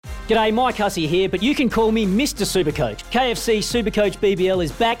G'day, Mike Hussey here, but you can call me Mr. Supercoach. KFC Supercoach BBL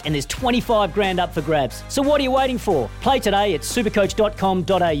is back and there's 25 grand up for grabs. So what are you waiting for? Play today at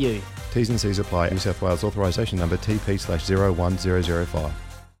supercoach.com.au. T's and C's apply. New South Wales authorisation number TP/01005.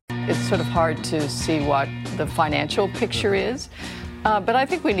 It's sort of hard to see what the financial picture is, but I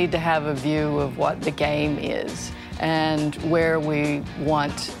think we need to have a view of what the game is and where we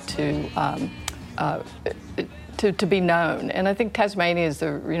want to be known. And I think Tasmania is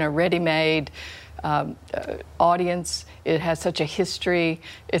the ready-made audience. It has such a history.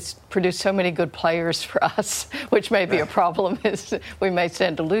 It's produced so many good players for us, which may be a problem. Is we may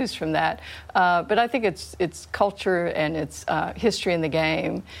stand to lose from that. But I think it's culture and it's history in the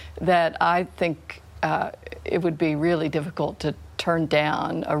game that I think it would be really difficult to turn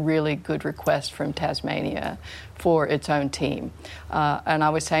down a really good request from Tasmania for its own team. And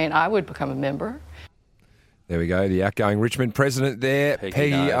I was saying I would become a member. There we go, the outgoing Richmond president there,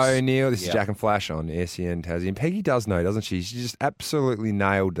 Peggy O'Neill. This is Jack and Flash on SEN Tassie. And Peggy does know, doesn't she? She just absolutely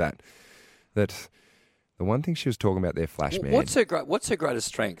nailed that. That the one thing she was talking about there, Flash man. What's her greatest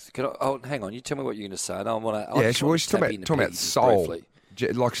strength? Hang on, you tell me what you're going to say. She's talking about soul.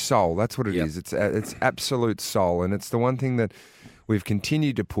 Briefly. Like soul, that's what it is. It's absolute soul. And it's the one thing that we've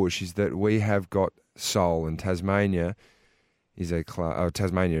continued to push is that we have got soul. And Tasmania is a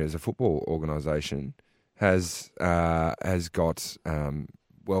football organisation. Has got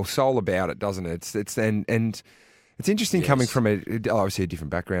soul about it, doesn't it? It's interesting coming from obviously a different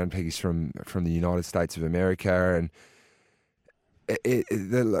background. Peggy's from the United States of America, and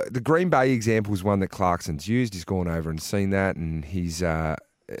the Green Bay example is one that Clarkson's used. He's gone over and seen that, and he's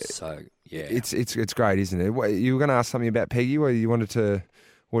it's great, isn't it? You were going to ask something about Peggy, or you wanted to?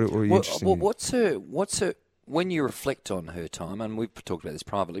 What were you interested in? What's her? When you reflect on her time, and we've talked about this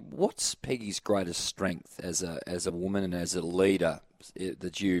privately, what's Peggy's greatest strength as a woman and as a leader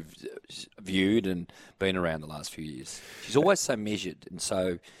that you've viewed and been around the last few years? She's always so measured, and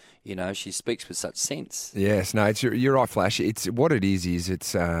so she speaks with such sense. Yes, no, you're right, Flash. It's what it is.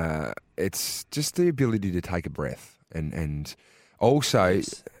 It's just the ability to take a breath, and also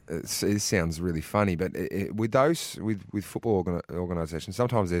it sounds really funny, but with football organisations,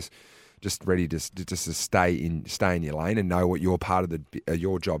 sometimes there's just ready to stay in your lane and know what your part of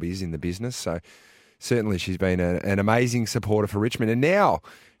your job is in the business. So certainly she's been an amazing supporter for Richmond, and now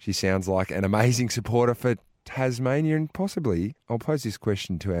she sounds like an amazing supporter for Tasmania. And possibly, I'll pose this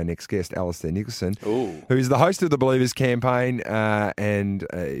question to our next guest, Alistair Nicholson, who is the host of the Believers campaign, and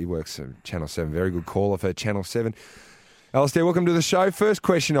he works at Channel 7, very good caller for Channel 7. Alistair, welcome to the show. First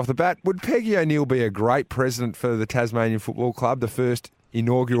question off the bat, would Peggy O'Neill be a great president for the Tasmanian Football Club, the first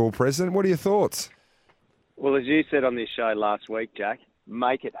inaugural president? What are your thoughts? Well, as you said on this show last week, Jack,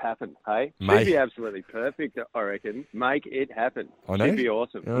 make it happen, hey? She'd be absolutely perfect, I reckon. Make it happen. She'd be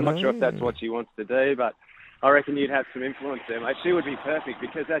awesome. I'm not sure if that's what she wants to do, but I reckon you'd have some influence there, mate. She would be perfect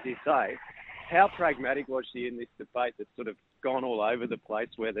because, as you say, how pragmatic was she in this debate that's sort of gone all over the place,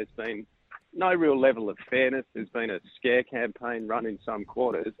 where there's been no real level of fairness. There's been a scare campaign run in some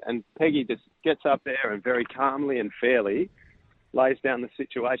quarters, and Peggy just gets up there and very calmly and fairly lays down the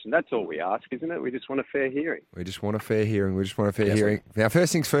situation. That's all we ask, isn't it? We just want a fair hearing. We just want a fair hearing. Now,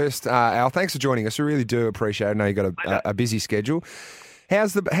 first things first, Al, thanks for joining us. We really do appreciate it. I know you've got a busy schedule.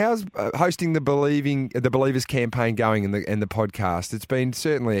 How's hosting the Believers campaign going and the podcast? It's been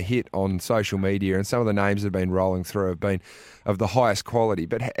certainly a hit on social media, and some of the names that have been rolling through have been of the highest quality.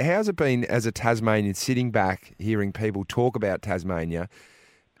 But how's it been as a Tasmanian sitting back, hearing people talk about Tasmania,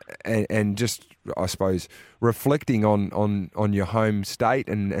 and just, I suppose, reflecting on your home state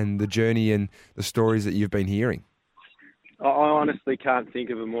and the journey and the stories that you've been hearing? I honestly can't think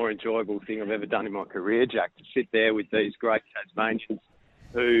of a more enjoyable thing I've ever done in my career, Jack, to sit there with these great Tasmanians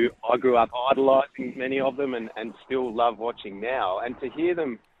who I grew up idolising, many of them, and still love watching now. And to hear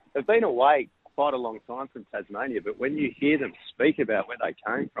them, they've been away quite a long time from Tasmania, but when you hear them speak about where they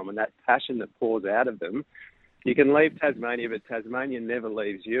came from and that passion that pours out of them, you can leave Tasmania, but Tasmania never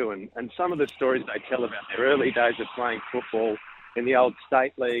leaves you. And some of the stories they tell about their early days of playing football in the old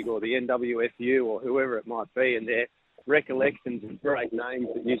State League or the NWFU or whoever it might be, and their recollections of great names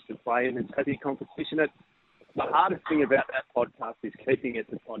that used to play in the Tassie competition. The hardest thing about that podcast is keeping it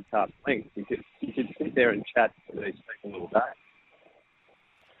to podcast length, because you could sit there and chat to these people all day.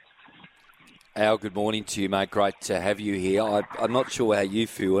 Al, good morning to you, mate. Great to have you here. I'm not sure how you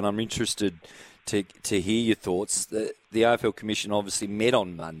feel, and I'm interested to hear your thoughts. The AFL Commission obviously met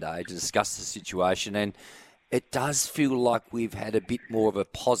on Monday to discuss the situation, and it does feel like we've had a bit more of a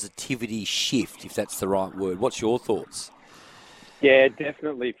positivity shift, if that's the right word. What's your thoughts? Yeah,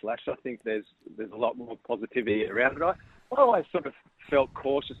 definitely, Flash. I think there's a lot more positivity around it. I always sort of felt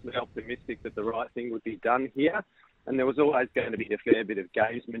cautiously optimistic that the right thing would be done here, and there was always going to be a fair bit of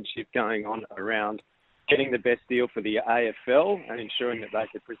gamesmanship going on around getting the best deal for the AFL and ensuring that they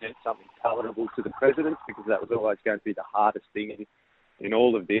could present something palatable to the presidents, because that was always going to be the hardest thing in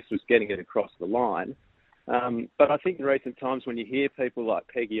all of this, was getting it across the line. But I think in recent times when you hear people like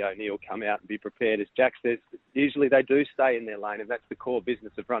Peggy O'Neill come out and be prepared, as Jack says, usually they do stay in their lane, and that's the core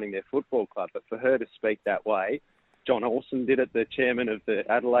business of running their football club. But for her to speak that way, John Olsen did it, the chairman of the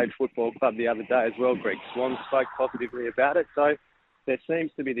Adelaide Football Club the other day as well. Greg Swan spoke positively about it. So there seems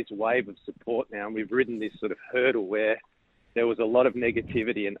to be this wave of support now, and we've ridden this sort of hurdle where there was a lot of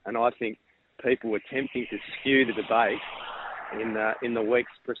negativity, and I think people were attempting to skew the debate in the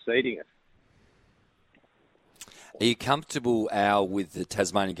weeks preceding it. Are you comfortable, Al, with the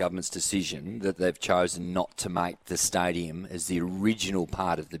Tasmanian government's decision that they've chosen not to make the stadium as the original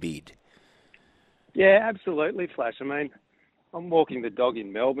part of the bid? Yeah, absolutely, Flash. I mean, I'm walking the dog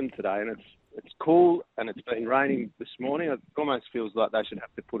in Melbourne today, and it's cool, and it's been raining this morning. It almost feels like they should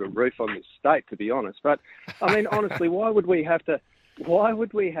have to put a roof on this state, to be honest. But I mean, honestly, why would we have to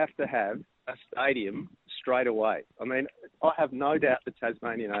have a stadium straight away? I mean, I have no doubt the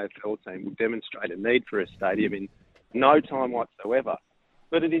Tasmanian AFL team will demonstrate a need for a stadium in no time whatsoever.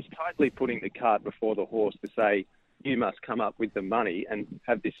 But it is totally putting the cart before the horse to say, you must come up with the money and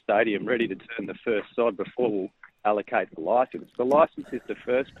have this stadium ready to turn the first sod before we'll allocate the licence. The licence is the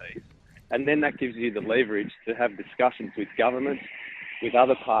first piece, and then that gives you the leverage to have discussions with governments, with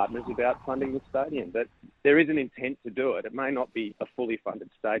other partners about funding the stadium. But there is an intent to do it. It may not be a fully funded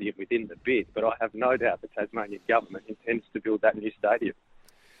stadium within the bid, but I have no doubt the Tasmanian government intends to build that new stadium.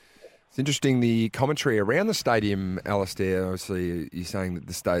 It's interesting, the commentary around the stadium, Alistair. Obviously, you're saying that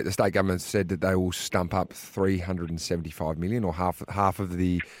the state government said that they will stump up $375 million, or half of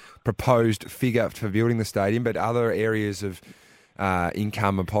the proposed figure for building the stadium, but other areas of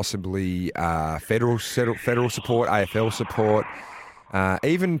income and possibly federal support, AFL support,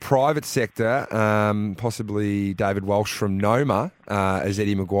 even private sector, possibly David Walsh from Noma, as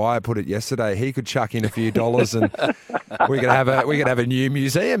Eddie Maguire put it yesterday. He could chuck in a few dollars, and we could have a new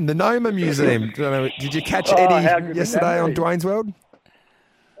museum, the Noma Museum. Did you catch Eddie yesterday on Dwayne's World?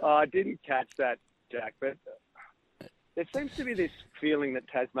 I didn't catch that, Jack, but there seems to be this feeling that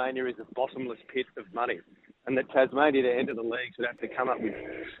Tasmania is a bottomless pit of money, and that Tasmania, to enter the leagues, would have to come up with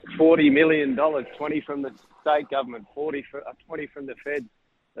 $40 million, 20 from the state government, 20 from the Fed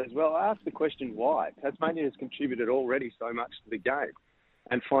as well. I asked the question, why? Tasmania has contributed already so much to the game,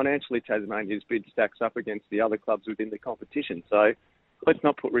 and financially Tasmania's bid stacks up against the other clubs within the competition. So let's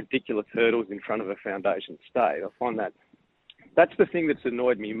not put ridiculous hurdles in front of a foundation state. I find that's the thing that's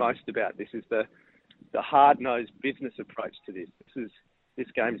annoyed me most about this, is the hard-nosed business approach to this. This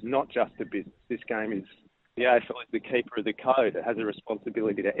game is not just a business. This game is, the AFL is the keeper of the code. It has a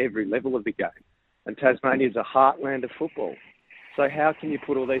responsibility to every level of the game. And Tasmania is a heartland of football. So how can you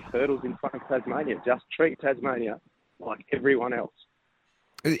put all these hurdles in front of Tasmania? Just treat Tasmania like everyone else.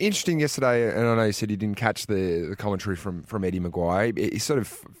 Interesting yesterday, and I know you said you didn't catch the commentary from Eddie Maguire. He sort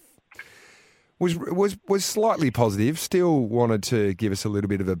of was slightly positive, still wanted to give us a little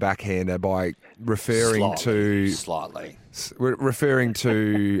bit of a backhander by referring to the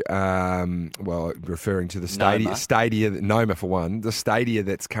stadia, Noma for one, the stadia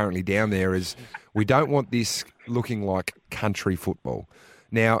that's currently down there. Is we don't want this looking like country football.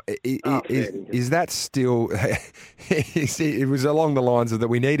 Now, is that still? It was along the lines of that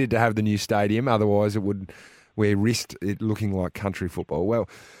we needed to have the new stadium, otherwise we risked it looking like country football. Well,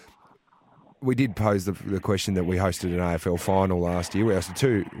 we did pose the question that we hosted an AFL final last year. We hosted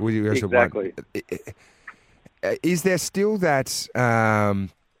two. Exactly. Is there still that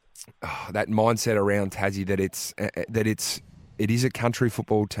that mindset around Tassie that it is a country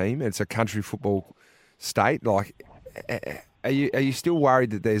football team? It's a country football state. Like, are you still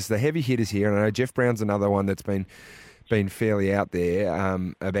worried that there's the heavy hitters here? And I know Jeff Brown's another one that's been fairly out there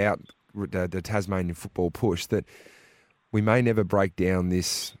about the Tasmanian football push, that we may never break down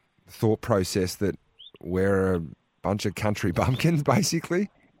this thought process that we're a bunch of country bumpkins, basically?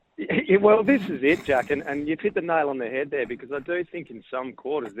 Yeah, well, this is it, Jack, and you've hit the nail on the head there, because I do think in some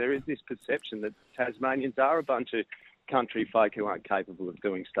quarters there is this perception that Tasmanians are a bunch of country folk who aren't capable of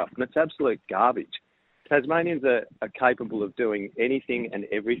doing stuff, and it's absolute garbage. Tasmanians are capable of doing anything and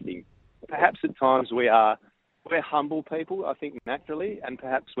everything. Perhaps at times we're humble people, I think, naturally, and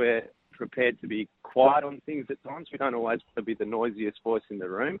perhaps we're prepared to be quiet on things at times. We don't always want to be the noisiest voice in the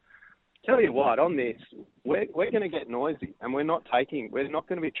room. Tell you what, on this, we're going to get noisy, and we're not going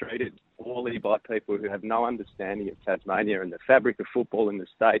to be treated poorly by people who have no understanding of Tasmania and the fabric of football in the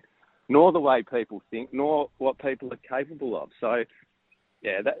state. nor the way people think, nor what people are capable of. So,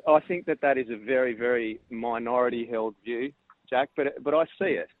 yeah, I think that is a very, very minority-held view, Jack, but I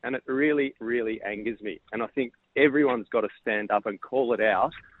see it, and it really, really angers me. And I think everyone's got to stand up and call it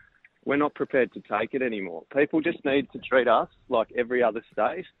out. We're not prepared to take it anymore. People just need to treat us like every other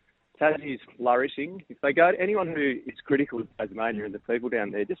state. Tassie is flourishing. If they go, anyone who is critical of Tasmania and the people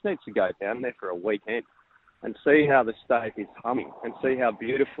down there just needs to go down there for a weekend and see how the state is humming and see how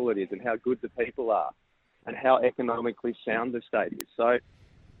beautiful it is and how good the people are and how economically sound the state is. So,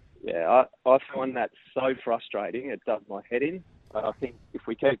 yeah, I find that so frustrating. It does my head in. But I think if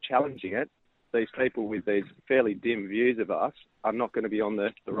we keep challenging it, these people with these fairly dim views of us are not going to be on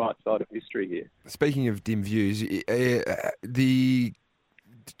the right side of history here. Speaking of dim views, the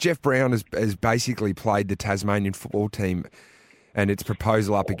Jeff Brown has basically played the Tasmanian football team and its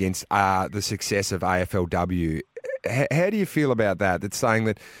proposal up against the success of AFLW. How do you feel about that? That's saying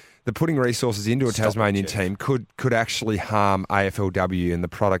that the putting resources into a Tasmanian team could actually harm AFLW and the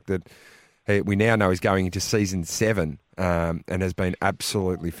product that we now know is going into season 7 and has been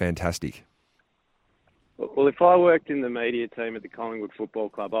absolutely fantastic. Well, if I worked in the media team at the Collingwood Football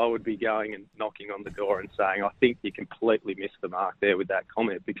Club, I would be going and knocking on the door and saying, I think you completely missed the mark there with that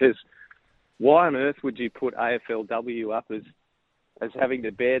comment, because why on earth would you put AFLW up as having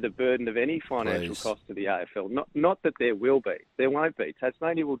to bear the burden of any financial cost to the AFL? Not that there will be. There won't be.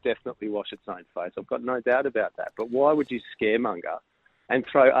 Tasmania will definitely wash its own face. I've got no doubt about that. But why would you scaremonger and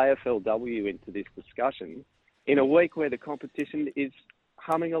throw AFLW into this discussion in a week where the competition is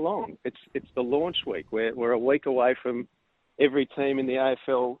humming along? It's the launch week. We're a week away from every team in the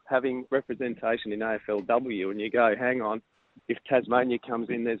AFL having representation in AFLW, and you go, hang on, if Tasmania comes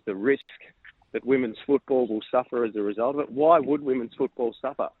in, there's the risk that women's football will suffer as a result of it. Why would women's football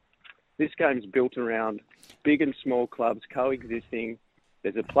suffer? This game's built around big and small clubs coexisting.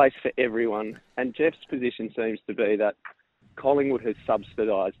 There's a place for everyone, and Jeff's position seems to be that Collingwood has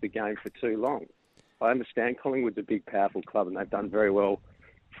subsidised the game for too long. I understand Collingwood's a big, powerful club and they've done very well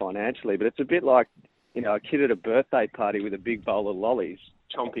financially, but it's a bit like, a kid at a birthday party with a big bowl of lollies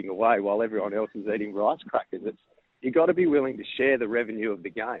chomping away while everyone else is eating rice crackers. You've got to be willing to share the revenue of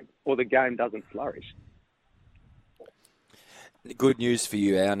the game, or the game doesn't flourish. Good news for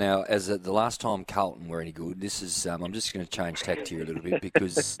you, Al. Now, as the last time Carlton were any good, this is, I'm just going to change tact here a little bit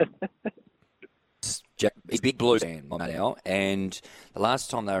because he's a big Blues fan, Al, and the last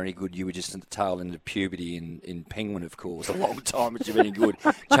time they were any good, you were just at the tail end of puberty in Penguin, of course. A long time that you've been any good.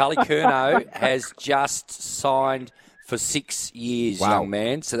 Charlie Curnow has just signed for 6 years, young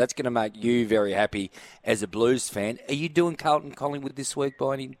man. So that's going to make you very happy as a Blues fan. Are you doing Carlton Collingwood this week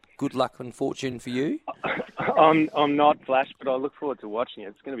by any good luck and fortune for you? I'm not, Flash, but I look forward to watching it.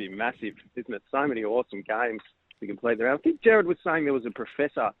 It's going to be massive, isn't it? So many awesome games to complete there. I think Jared was saying there was a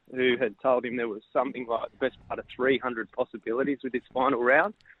professor who had told him there was something like the best part of 300 possibilities with this final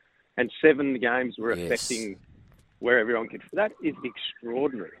round, and 7 games were affecting where everyone could. That is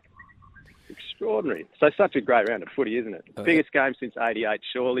extraordinary. Extraordinary. So such a great round of footy, isn't it? Biggest game since '88,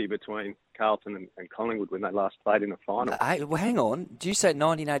 surely, between Carlton and Collingwood when they last played in the final. Well, hang on. Do you say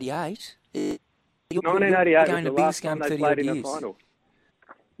 1988? 1988 was the last game time they played in a final.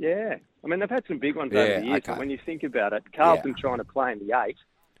 Yeah. I mean, they've had some big ones over the years, but when you think about it, Carlton trying to play in the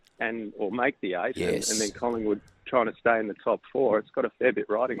 8 or make the 8, and then Collingwood trying to stay in the top 4, it's got a fair bit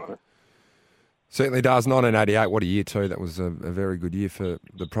riding on it. Certainly does. 1988, what a year too. That was a very good year for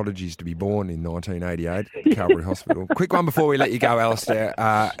the prodigies to be born in 1988 at Calvary Hospital. Quick one before we let you go, Alistair.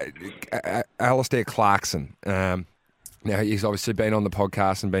 Alistair Clarkson. Now, he's obviously been on the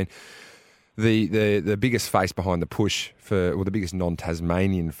podcast and been the biggest face behind the push the biggest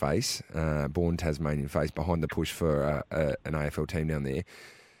non-Tasmanian face, born Tasmanian face behind the push for an AFL team down there.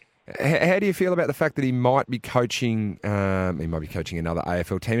 How do you feel about the fact that he might be coaching another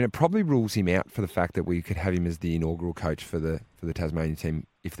AFL team, and it probably rules him out for the fact that we could have him as the inaugural coach for the Tasmanian team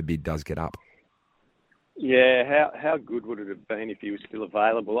if the bid does get up? Yeah, how good would it have been if he was still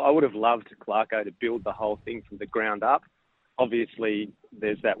available? I would have loved Clarko to build the whole thing from the ground up. Obviously,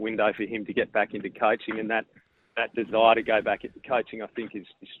 there's that window for him to get back into coaching, and that desire to go back into coaching, I think, is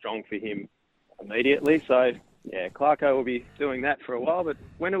strong for him immediately. So, yeah, Clarko will be doing that for a while. But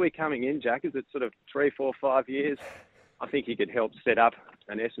when are we coming in, Jack? Is it sort of 3, 4, 5 years? I think he could help set up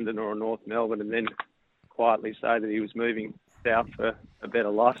an Essendon or a North Melbourne and then quietly say that he was moving south for a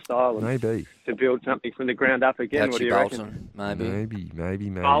better lifestyle and maybe to build something from the ground up again. Patchy what do you Bolton, reckon? Maybe.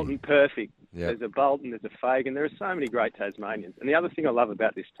 Bolton, perfect. Yep. There's a Bolton, there's a Fagan. There are so many great Tasmanians. And the other thing I love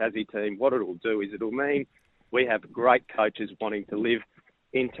about this Tassie team, what it will do is it will mean we have great coaches wanting to live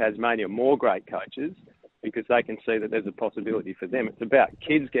in Tasmania, more great coaches, because they can see that there's a possibility for them. It's about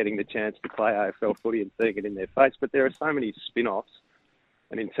kids getting the chance to play AFL footy and seeing it in their face. But there are so many spin-offs,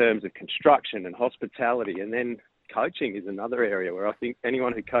 and in terms of construction and hospitality, and then coaching is another area where I think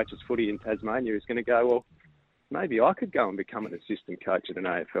anyone who coaches footy in Tasmania is going to go, well, maybe I could go and become an assistant coach at an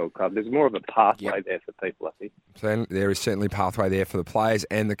AFL club. There's more of a pathway there for people, I think. So there is certainly a pathway there for the players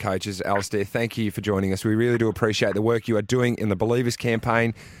and the coaches. Alistair, thank you for joining us. We really do appreciate the work you are doing in the Believers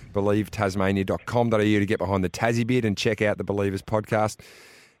campaign. BelieveTasmania.com.au to get behind the Tassie bid and check out the Believers podcast.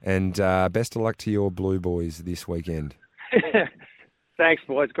 And best of luck to your Blue Boys this weekend. Thanks,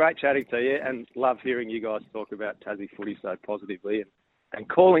 boys. Great chatting to you, and love hearing you guys talk about Tassie footy so positively and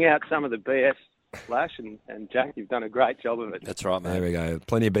calling out some of the BS. Flash and Jack, you've done a great job of it. That's right, mate. There we go.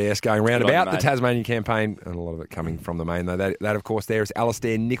 Plenty of BS going around about the Tasmanian campaign, and a lot of it coming from the main, though. That of course, there is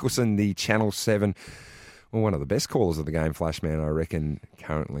Alistair Nicholson, the Channel 7, well, one of the best callers of the game, Flashman, I reckon,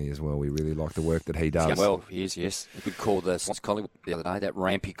 currently as well. We really like the work that he does. Well, he is, yes. A good call the Collingwood the other day. That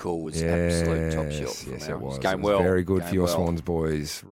rampy call was absolute top shot. Yes, it was. Going It was well. very good for your well. Swans boys.